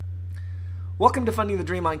Welcome to Funding the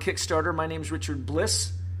Dream on Kickstarter. My name is Richard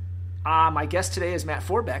Bliss. My guest today is Matt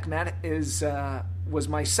Forbeck. Matt was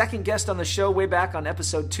my second guest on the show way back on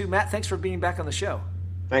episode 2. Matt, thanks for being back on the show.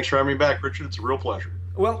 Thanks for having me back, Richard. It's a real pleasure.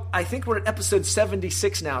 Well, I think we're at episode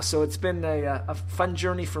 76 now, so it's been a fun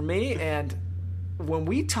journey for me. And when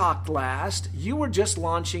we talked last, you were just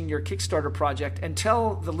launching your Kickstarter project. And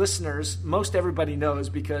tell the listeners, most everybody knows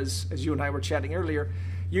because, as you and I were chatting earlier,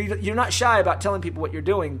 you're not shy about telling people what you're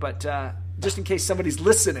doing, but just in case somebody's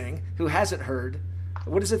listening who hasn't heard,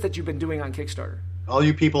 what is it that you've been doing on Kickstarter? All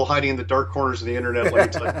you people hiding in the dark corners of the internet, let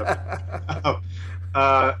me tell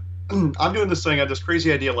you. I'm doing this thing. I had this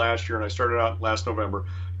crazy idea last year, and I started out last November,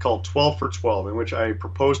 called 12 for 12, in which I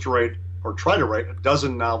proposed to write, or try to write, a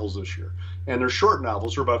dozen novels this year. And they're short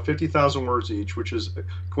novels. They're about 50,000 words each, which is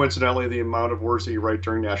coincidentally the amount of words that you write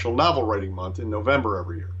during National Novel Writing Month in November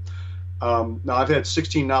every year. Now, I've had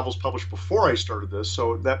 16 novels published before I started this,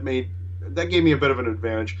 so that gave me a bit of an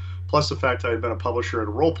advantage, plus the fact I had been a publisher at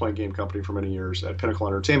a role-playing game company for many years at Pinnacle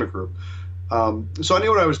Entertainment Group. So I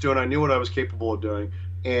knew what I was doing. I knew what I was capable of doing,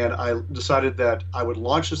 and I decided that I would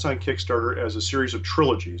launch this on Kickstarter as a series of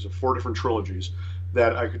trilogies, of 4 different trilogies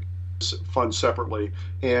that I could fund separately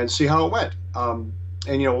and see how it went.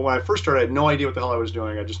 And, when I first started, I had no idea what the hell I was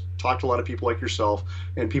doing. I just talked to a lot of people like yourself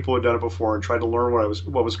and people who had done it before and tried to learn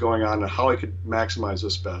what was going on and how I could maximize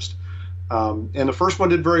this best. And the first one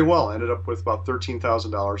did very well. I ended up with about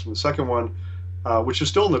 $13,000. And the second one, which is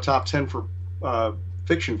still in the top 10 for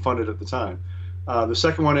fiction funded at the time, the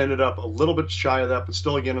second one ended up a little bit shy of that, but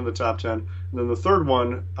still again in the top 10. And then the third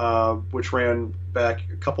one, which ran back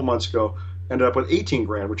a couple months ago, ended up with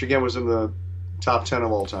 $18,000, which again was in the top 10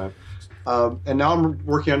 of all time. And now I'm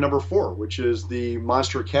working on number 4, which is the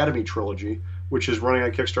Monster Academy trilogy, which is running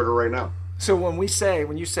on Kickstarter right now. So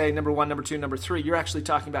when you say number 1, number 2, number 3, you're actually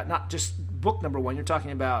talking about not just book number 1, you're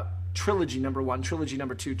talking about trilogy number 1, trilogy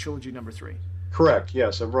number 2, trilogy number 3. Correct,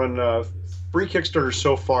 yes. I've run 3 Kickstarters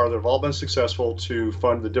so far that have all been successful to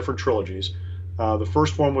fund the different trilogies. The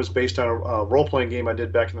first one was based on a role-playing game I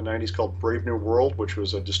did back in the 90s called Brave New World, which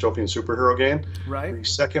was a dystopian superhero game. Right. The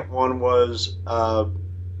second one was I'm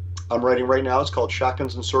writing right now. It's called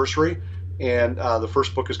Shotguns and Sorcery, and the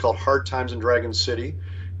first book is called Hard Times in Dragon City,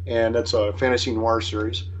 and that's a fantasy noir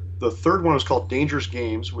series. The third one is called Dangerous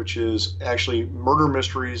Games, which is actually murder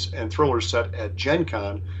mysteries and thrillers set at Gen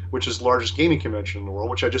Con, which is the largest gaming convention in the world,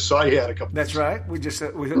 which I just saw you at a couple. That's right. We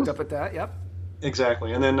hooked up at that. Yep.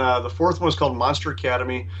 Exactly. And then the fourth one is called Monster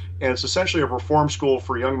Academy, and it's essentially a reform school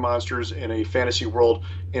for young monsters in a fantasy world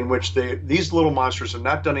in which these little monsters have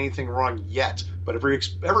not done anything wrong yet, but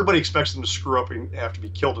everybody expects them to screw up and have to be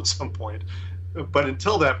killed at some point. But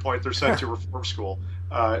until that point, they're sent to reform school,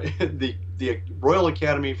 the Royal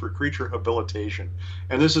Academy for Creature Habilitation.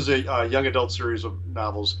 And this is a young adult series of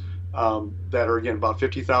novels that are, again, about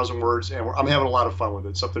 50,000 words, and I'm having a lot of fun with it.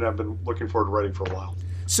 It's something I've been looking forward to writing for a while.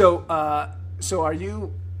 So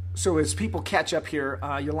as people catch up here,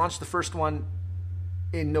 you launched the first one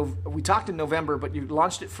we talked in November, but you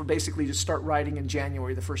launched it for basically to start writing in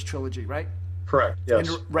January, the first trilogy, right? Correct, yes.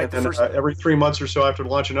 And every 3 months or so I have to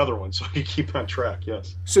launch another one, so you keep on track,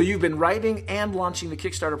 yes. So you've been writing and launching the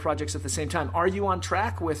Kickstarter projects at the same time. Are you on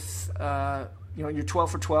track with your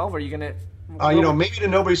 12 for 12? Are you going to... maybe to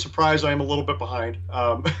nobody's surprise, I am a little bit behind.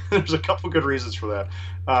 There's a couple good reasons for that.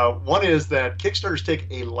 One is that Kickstarters take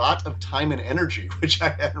a lot of time and energy, which I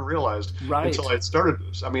hadn't realized until I had started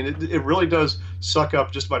this. I mean, it really does suck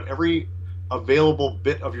up just about every available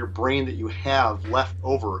bit of your brain that you have left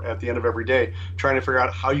over at the end of every day, trying to figure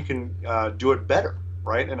out how you can do it better,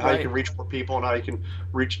 right? And how you can reach more people, and how you can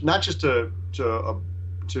reach not just to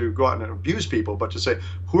go out and abuse people, but to say,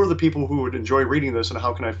 who are the people who would enjoy reading this, and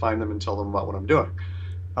how can I find them and tell them about what I'm doing?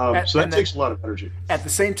 So that takes a lot of energy. At the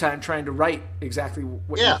same time, trying to write exactly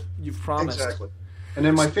what you've promised. Exactly. And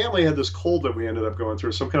then my family had this cold that we ended up going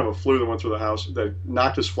through, some kind of a flu that went through the house that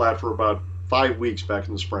knocked us flat for about 5 weeks back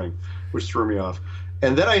in the spring, which threw me off.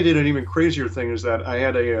 And then I did an even crazier thing, is that I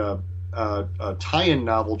had a tie-in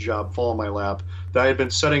novel job fall in my lap that I had been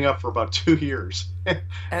setting up for about 2 years.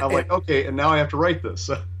 I'm like, okay, and now I have to write this.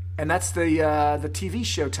 And that's the TV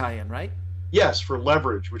show tie-in, right? Yes, for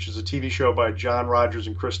Leverage, which is a TV show by John Rogers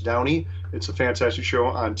and Chris Downey. It's a fantastic show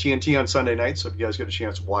on TNT on Sunday nights, so if you guys get a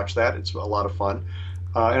chance to watch that, it's a lot of fun.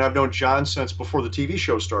 And I've known John since before the TV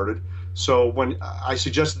show started. So when I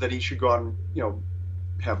suggested that he should go out and,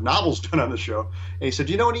 have novels done on the show, and he said,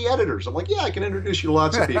 do you know any editors? I'm like, yeah, I can introduce you to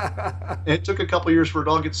lots of people. And it took a couple of years for it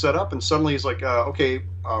all to get set up, and suddenly he's like,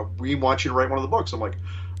 we want you to write one of the books. I'm like,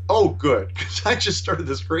 oh, good, because I just started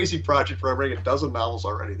this crazy project where I'm writing a dozen novels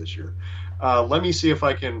already this year. Let me see if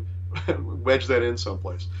I can wedge that in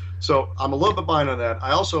someplace. So I'm a little bit behind on that.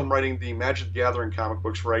 I also am writing the Magic the Gathering comic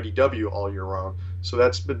books for IDW all year round. So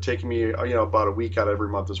that's been taking me, about a week out every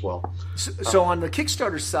month as well. So on the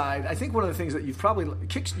Kickstarter side, I think one of the things that you've probably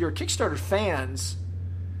your Kickstarter fans,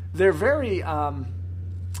 they're very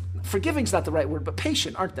forgiving's not the right word, but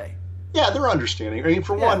patient, aren't they? Yeah, they're understanding. I mean,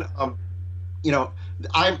 for one,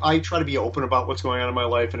 I try to be open about what's going on in my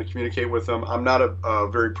life and to communicate with them. I'm not a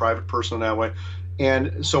very private person in that way.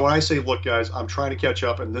 And so when I say, look, guys, I'm trying to catch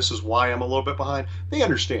up, and this is why I'm a little bit behind, they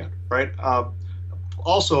understand, right?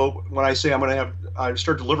 Also, when I say I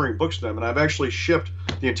start delivering books to them, and I've actually shipped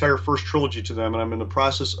the entire first trilogy to them, and I'm in the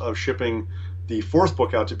process of shipping the fourth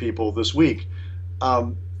book out to people this week.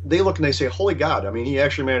 They look and they say, holy God, I mean, he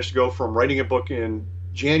actually managed to go from writing a book in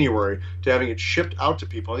January to having it shipped out to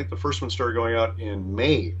people. I think the first one started going out in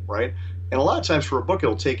May, right? And a lot of times for a book,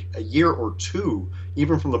 it'll take a year or two,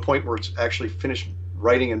 even from the point where it's actually finished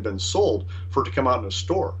writing and been sold, for it to come out in a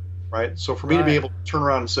store, right? So for me to be able to turn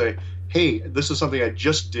around and say, hey, this is something I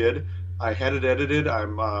just did. I had it edited.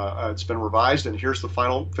 It's been revised, and here's the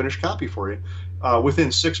final finished copy for you.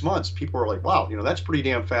 Within 6 months, people are like, wow, that's pretty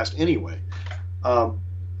damn fast anyway.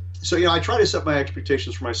 So I try to set my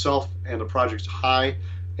expectations for myself and the projects high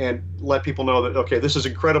and let people know that, okay, this is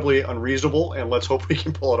incredibly unreasonable, and let's hope we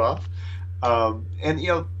can pull it off.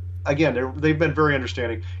 Again, they've been very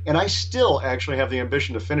understanding, and I still actually have the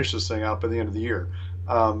ambition to finish this thing out by the end of the year.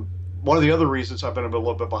 One of the other reasons I've been a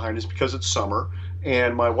little bit behind is because it's summer,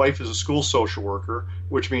 and my wife is a school social worker,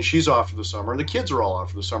 which means she's off for the summer, and the kids are all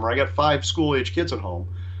off for the summer. I got 5 school-age kids at home,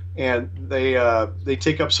 and they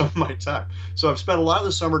take up some of my time. So I've spent a lot of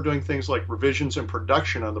the summer doing things like revisions and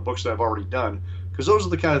production on the books that I've already done, because those are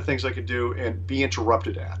the kind of things I could do and be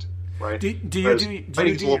interrupted at, right? Do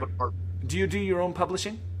you do your own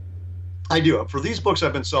publishing? I do. For these books,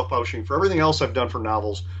 I've been self-publishing. For everything else I've done for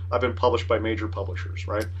novels, I've been published by major publishers,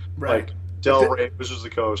 right? Like Del Rey, Wizards of the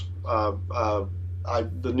Coast,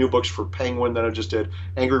 the new books for Penguin that I just did.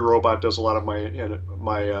 Angry Robot does a lot of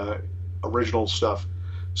my original stuff.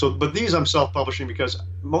 So, but these I'm self-publishing because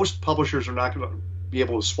most publishers are not going to be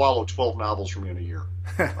able to swallow 12 novels from me in a year.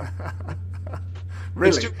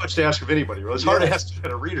 Really? It's too much to ask of anybody. It's hard to ask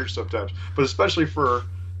a reader sometimes, but especially for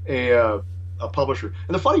a publisher.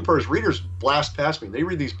 And the funny part is readers blast past me. They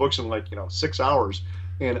read these books in 6 hours,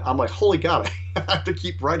 and I'm like, holy God, I have to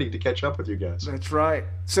keep writing to catch up with you guys. That's right.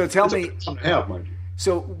 So tell me. Mind you.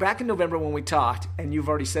 So back in November when we talked, and you've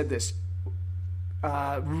already said this,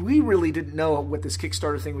 we really didn't know what this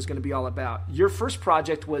Kickstarter thing was going to be all about. Your first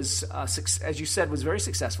project was, as you said, was very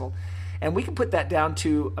successful. And we can put that down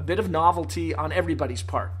to a bit of novelty on everybody's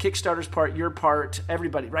part. Kickstarter's part, your part,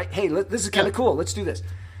 everybody, right? Hey, this is kind of cool. Let's do this.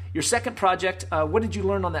 Your second project, what did you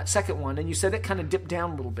learn on that second one? And you said it kind of dipped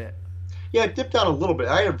down a little bit. Yeah, it dipped down a little bit.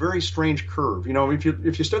 I had a very strange curve.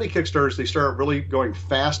 If you study Kickstarters, they start really going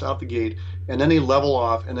fast out the gate, and then they level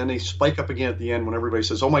off, and then they spike up again at the end when everybody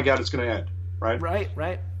says, oh my God, it's going to end, right?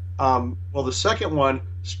 Right. Well, the second one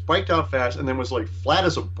spiked out fast and then was like flat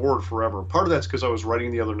as a board forever. Part of that's because I was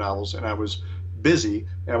writing the other novels and I was busy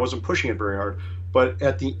and I wasn't pushing it very hard. But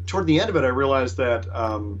toward the end of it, I realized that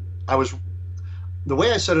the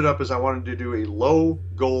way I set it up is I wanted to do a low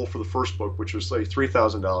goal for the first book, which was like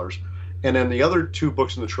 $3,000. And then the other 2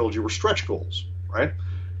 books in the trilogy were stretch goals, right?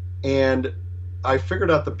 And I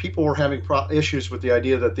figured out that people were having issues with the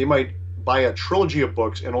idea that they might buy a trilogy of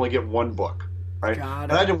books and only get 1 book. Right?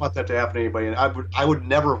 And I didn't want that to happen to anybody, and I would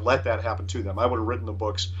never have let that happen to them. I would have written the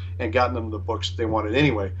books and gotten them the books they wanted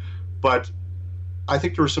anyway. But I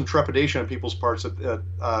think there was some trepidation on people's parts that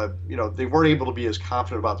they weren't able to be as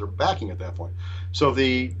confident about their backing at that point. So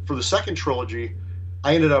for the second trilogy,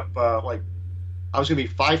 I ended up I was going to be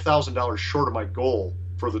 $5,000 short of my goal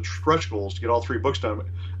for the stretch goals to get all 3 books done.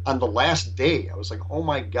 On the last day, I was like, oh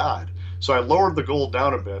my God! So I lowered the goal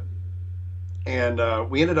down a bit. And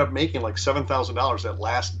we ended up making like $7,000 that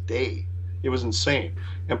last day. It was insane.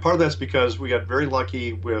 And part of that's because we got very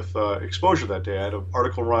lucky with exposure that day. I had an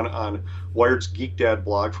article run on Wired's Geek Dad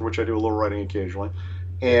blog, for which I do a little writing occasionally.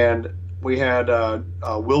 And we had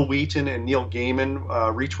Will Wheaton and Neil Gaiman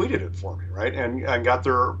retweeted it for me, right? And got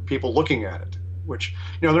their people looking at it. Which,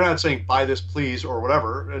 they're not saying, buy this, please, or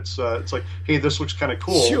whatever. It's like, hey, this looks kind of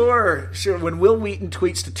cool. Sure. When Will Wheaton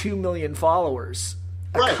tweets to 2 million followers,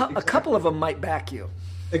 a couple of them might back you.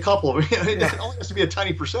 A couple of them. It only has to be a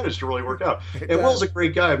tiny percentage to really work out. And Will's a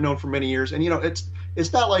great guy I've known for many years. And,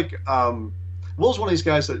 it's not like Will's one of these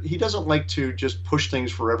guys that he doesn't like to just push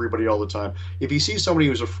things for everybody all the time. If he sees somebody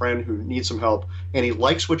who's a friend who needs some help and he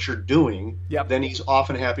likes what you're doing, then he's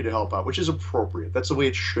often happy to help out, which is appropriate. That's the way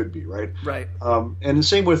it should be, right? Right. And the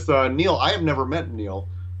same with Neil. I have never met Neil.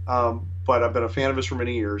 but I've been a fan of his for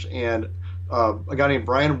many years. And a guy named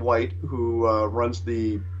Brian White, who runs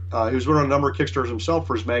he was running a number of Kickstarters himself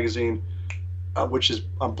for his magazine, which is,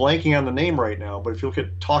 I'm blanking on the name right now, but if you look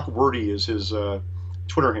at Talk Wordy is his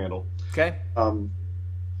Twitter handle. Okay.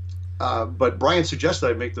 But Brian suggested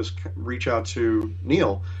I make this reach out to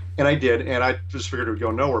Neil, and I did, and I just figured it would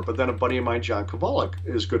go nowhere. But then a buddy of mine, John Kovalik,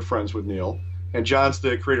 is good friends with Neil, and John's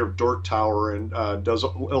the creator of Dork Tower and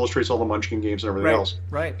illustrates all the Munchkin games and everything else.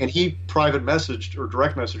 Right. And he private messaged or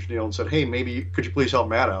direct messaged Neil and said, "Hey, maybe could you please help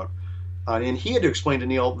Matt out?" And he had to explain to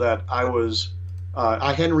Neil that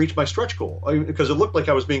I hadn't reached my stretch goal because it looked like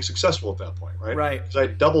I was being successful at that point, right? Right. Because I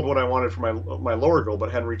doubled what I wanted for my lower goal,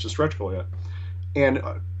 but hadn't reached the stretch goal yet. And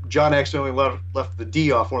John accidentally left the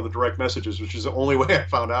D off one of the direct messages, which is the only way I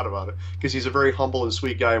found out about it, because he's a very humble and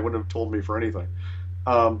sweet guy. Wouldn't have told me for anything.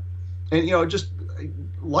 And just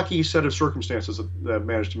lucky set of circumstances that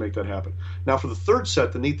managed to make that happen. Now, for the third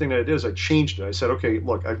set, the neat thing that I did is I changed it. I said, okay,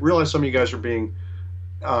 look, I realize some of you guys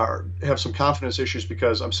are have some confidence issues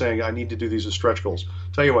because I'm saying I need to do these as stretch goals.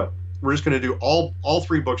 Tell you what, we're just going to do all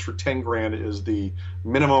 3 books for 10 grand is the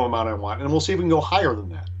minimum amount I want, and we'll see if we can go higher than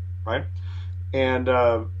that, right? And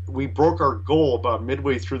we broke our goal about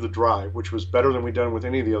midway through the drive, which was better than we'd done with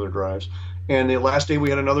any of the other drives. And the last day we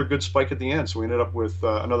had another good spike at the end, so we ended up with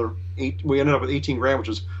We ended up with 18 grand, which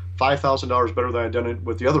is $5,000 better than I'd done it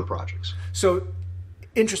with the other projects. So,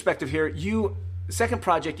 introspective here. The second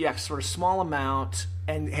project, you asked for a small amount,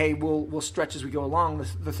 and hey, we'll stretch as we go along.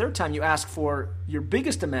 The third time, you ask for your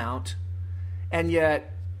biggest amount, and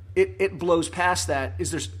yet it blows past that.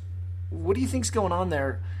 What do you think's going on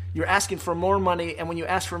there? You're asking for more money, and when you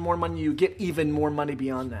ask for more money, you get even more money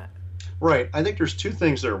beyond that. Right. I think there's 2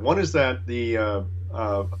 things there. One is that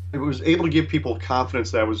it was able to give people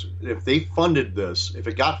confidence that if they funded this, if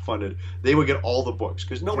it got funded, they would get all the books,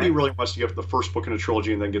 because nobody really wants to get the first book in a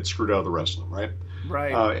trilogy and then get screwed out of the rest of them, right?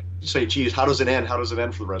 Right. Say, geez, how does it end? How does it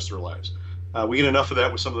end for the rest of their lives? We get enough of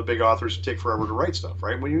that with some of the big authors who take forever to write stuff,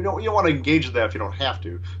 right? Well, you don't want to engage with that if you don't have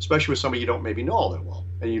to, especially with somebody you don't maybe know all that well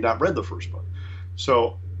and you've not read the first book.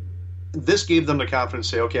 So this gave them the confidence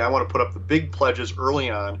to say, okay, I want to put up the big pledges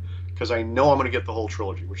early on because I know I'm going to get the whole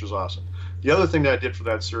trilogy, which is awesome. The other thing that I did for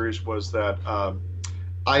that series was that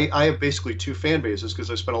I have basically 2 fan bases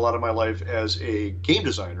because I spent a lot of my life as a game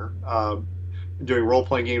designer, doing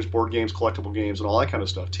role-playing games, board games, collectible games, and all that kind of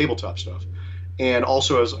stuff, tabletop stuff. And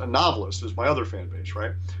also as a novelist is my other fan base,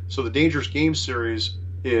 right? So the Dangerous Games series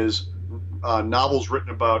is novels written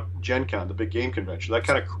about Gen Con, the big game convention. That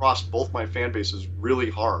kind of crossed both my fan bases really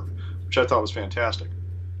hard, which I thought was fantastic.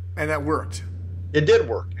 And that worked. It did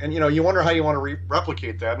work. And, you wonder how you want to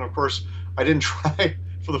replicate that. And, of course, I didn't try.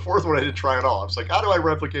 For the 4th one, I didn't try at all. I was like, how do I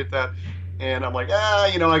replicate that? And I'm like,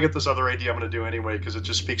 I get this other idea I'm going to do anyway because it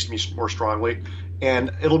just speaks to me more strongly.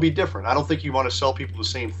 And it'll be different. I don't think you want to sell people the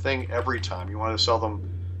same thing every time. You want to sell them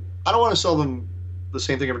 – I don't want to sell them the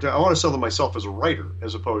same thing every time. I want to sell them myself as a writer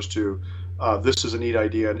as opposed to this is a neat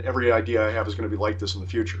idea and every idea I have is going to be like this in the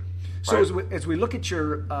future. So as we look at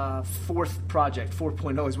your 4th project,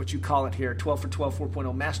 4.0 is what you call it here, 12 for 12,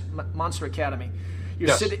 4.0, Monster Academy.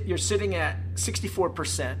 You're sitting at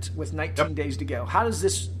 64% with 19 days to go. How is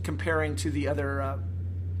this comparing to the other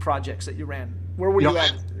projects that you ran? Where were you at? I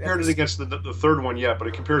haven't compared it against the third one yet, but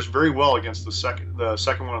it compares very well against the second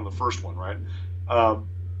one and the first one, right?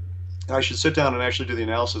 I should sit down and actually do the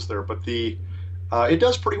analysis there, but it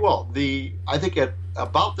does pretty well. I think at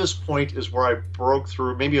about this point is where I broke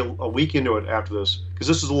through, maybe a week into it after this, because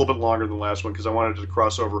this is a little bit longer than the last one, because I wanted to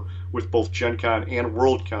cross over with both Gen Con and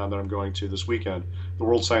Worldcon that I'm going to this weekend, the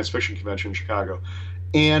World Science Fiction Convention in Chicago.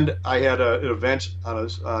 And I had an event on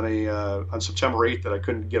September 8th that I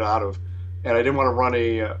couldn't get out of, and I didn't want to run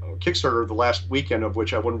a Kickstarter the last weekend of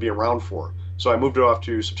which I wouldn't be around for. So I moved it off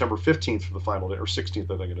to September 15th for the final day, or 16th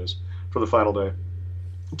I think it is, for the final day,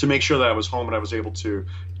 to make sure that I was home and I was able to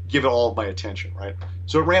give it all of my attention, right?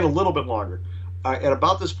 So it ran a little bit longer. At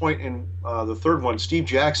about this point in the third one, Steve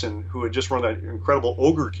Jackson, who had just run that incredible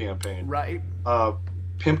Ogre campaign, right,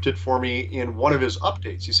 pimped it for me in one of his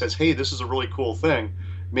updates. He says, hey, this is a really cool thing.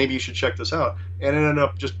 Maybe you should check this out. And it ended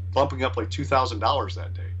up just bumping up like $2,000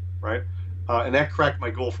 that day, right? And that cracked my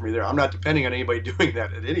goal for me there. I'm not depending on anybody doing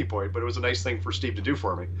that at any point, but it was a nice thing for Steve to do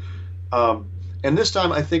for me. And this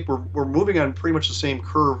time, I think we're moving on pretty much the same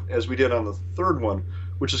curve as we did on the third one,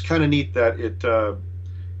 which is kind of neat that it,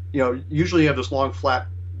 usually you have this long flat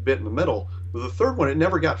bit in the middle. With the third one, it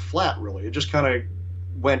never got flat really. It just kind of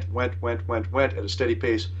went at a steady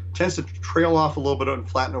pace. It tends to trail off a little bit and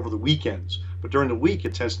flatten over the weekends, but during the week,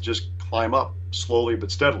 it tends to just climb up slowly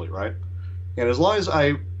but steadily, right? And as long as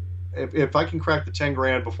if I can crack the 10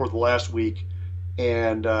 grand before the last week,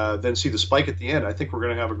 and then see the spike at the end, I think we're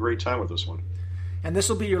going to have a great time with this one. And this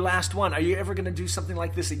will be your last one. Are you ever going to do something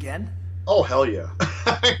like this again? Oh, hell yeah.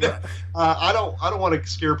 I don't want to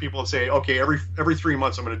scare people and say, okay, every 3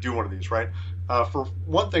 months I'm going to do one of these, right? For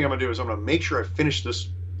one thing I'm going to do is I'm going to make sure I finish this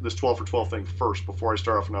 12 for 12 thing first before I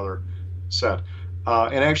start off another set.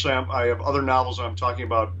 And actually, I have other novels I'm talking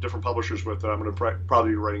about different publishers with that I'm going to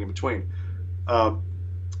probably be writing in between, and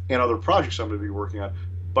other projects I'm going to be working on.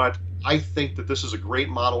 But I think that this is a great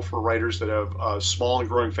model for writers that have a small and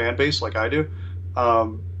growing fan base like I do.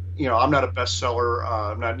 I'm not a bestseller.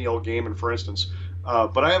 I'm not Neil Gaiman, for instance.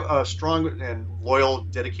 But I have a strong and loyal,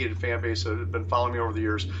 dedicated fan base that have been following me over the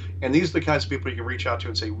years. And these are the kinds of people you can reach out to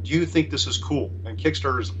and say, do you think this is cool? And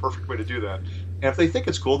Kickstarter is the perfect way to do that. And if they think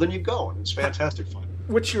it's cool, then you go, and it's fantastic fun.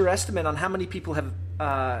 What's your estimate on how many people have,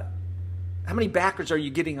 how many backers are you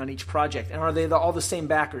getting on each project? And are they all the same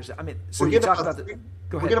backers? I mean, so you talk about the...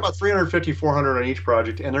 Go ahead. We get about 350, 400 on each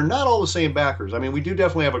project, and they're not all the same backers. I mean, we do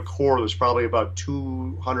definitely have a core that's probably about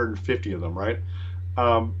 250 of them, right?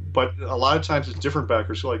 But a lot of times it's different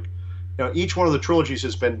backers. Like, each one of the trilogies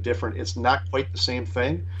has been different. It's not quite the same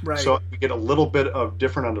thing. Right. So we get a little bit of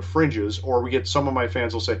different on the fringes, or we get some of my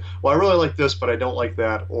fans will say, well, I really like this, but I don't like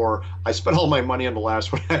that, or I spent all my money on the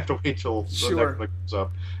last one. I have to wait till the next one comes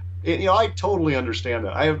up. I totally understand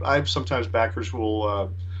that. I have sometimes backers who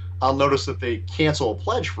will... I'll notice that they cancel a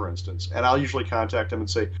pledge, for instance, and I'll usually contact them and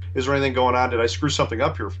say, is there anything going on? Did I screw something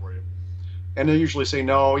up here for you? And they usually say,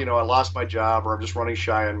 no, I lost my job, or I'm just running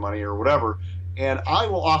shy on money, or whatever. And I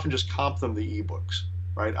will often just comp them the ebooks,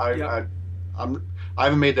 right? I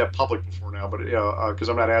haven't made that public before now, but because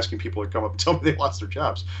I'm not asking people to come up and tell me they lost their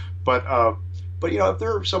jobs. But if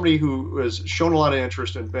they're somebody who has shown a lot of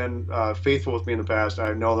interest and been faithful with me in the past, and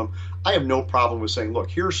I know them, I have no problem with saying,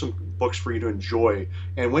 look, here's some books for you to enjoy.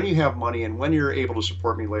 And when you have money and when you're able to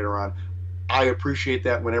support me later on, I appreciate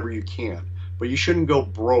that whenever you can. But you shouldn't go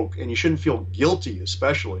broke, and you shouldn't feel guilty,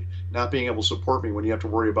 especially not being able to support me when you have to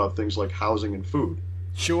worry about things like housing and food.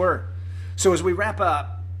 Sure. So as we wrap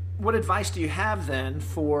up, what advice do you have then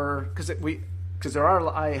for, because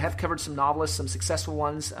I have covered some novelists, some successful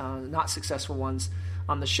ones, not successful ones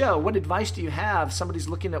on the show. What advice do you have? Somebody's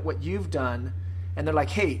looking at what you've done, and they're like,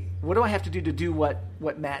 hey, what do I have to do to do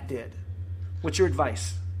what Matt did? What's your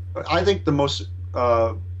advice? I think the most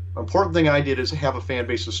important thing I did is have a fan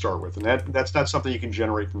base to start with, and that's not something you can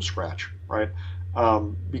generate from scratch, right?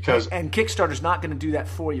 Because and Kickstarter's not going to do that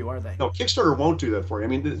for you, are they? No, Kickstarter won't do that for you. I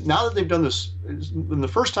mean, now that they've done this, the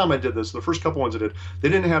first time I did this, the first couple ones I did, they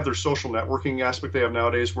didn't have their social networking aspect they have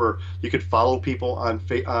nowadays, where you could follow people on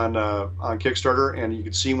Kickstarter, and you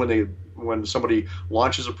could see when somebody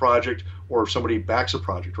launches a project or if somebody backs a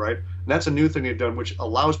project, right? And that's a new thing they've done, which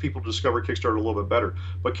allows people to discover Kickstarter a little bit better.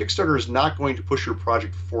 But Kickstarter is not going to push your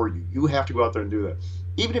project for you. You have to go out there and do that.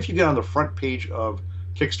 Even if you get on the front page of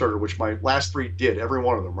Kickstarter, which my last 3 did, every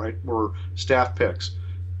one of them, right, were staff picks.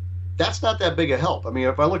 That's not that big a help. I mean,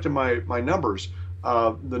 if I looked at my numbers,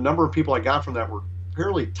 the number of people I got from that were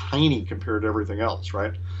fairly tiny compared to everything else,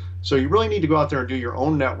 right? So you really need to go out there and do your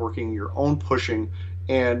own networking, your own pushing,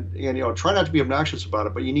 and try not to be obnoxious about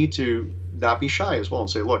it, but you need to not be shy as well and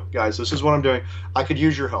say, look, guys, this is what I'm doing. I could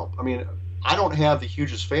use your help. I mean, I don't have the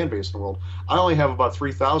hugest fan base in the world. I only have about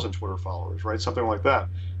 3,000 Twitter followers, right? Something like that.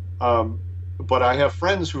 But I have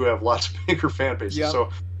friends who have lots of bigger fan bases. Yep. So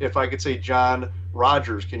if I could say, John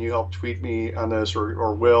Rogers, can you help tweet me on this,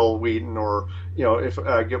 or Will Wheaton, or if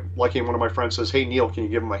I get lucky and one of my friends says, hey, Neil, can you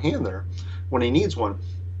give him a hand there when he needs one?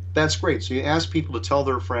 That's great. So you ask people to tell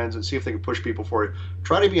their friends and see if they can push people for you.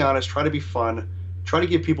 Try to be honest. Try to be fun. Try to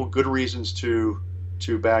give people good reasons to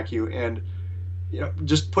back you, and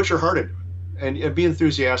just put your heart into it. And be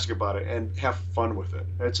enthusiastic about it and have fun with it.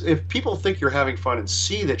 If people think you're having fun and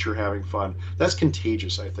see that you're having fun, that's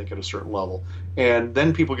contagious, I think, at a certain level. And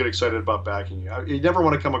then people get excited about backing you. You never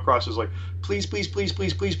want to come across as like, please, please, please,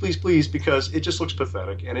 please, please, please, please, because it just looks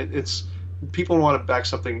pathetic. And it's people want to back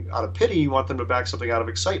something out of pity. You want them to back something out of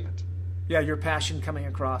excitement. Yeah, your passion coming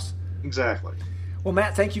across. Exactly. Well,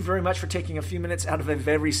 Matt, thank you very much for taking a few minutes out of a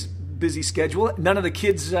very busy schedule. None of the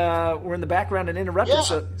kids were in the background and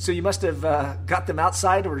interrupted, so you must have got them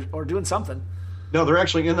outside or doing something. No, they're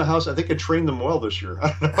actually in the house. I think I trained them well this year.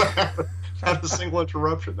 Not a single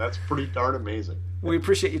interruption. That's pretty darn amazing. We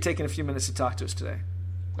appreciate you taking a few minutes to talk to us today.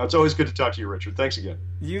 It's always good to talk to you, Richard. Thanks again.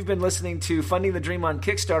 You've been listening to Funding the Dream on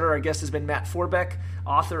Kickstarter. Our guest has been Matt Forbeck,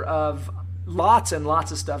 author of lots and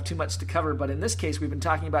lots of stuff, too much to cover, but in this case we've been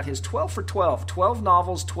talking about his 12 for 12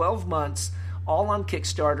 novels, 12 months, all on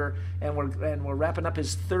Kickstarter, and we're wrapping up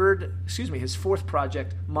his fourth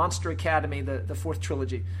project, Monster Academy, the fourth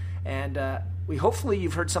trilogy. And hopefully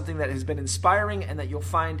you've heard something that has been inspiring and that you'll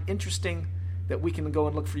find interesting, that we can go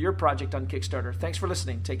and look for your project on Kickstarter. Thanks for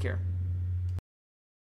listening. Take care.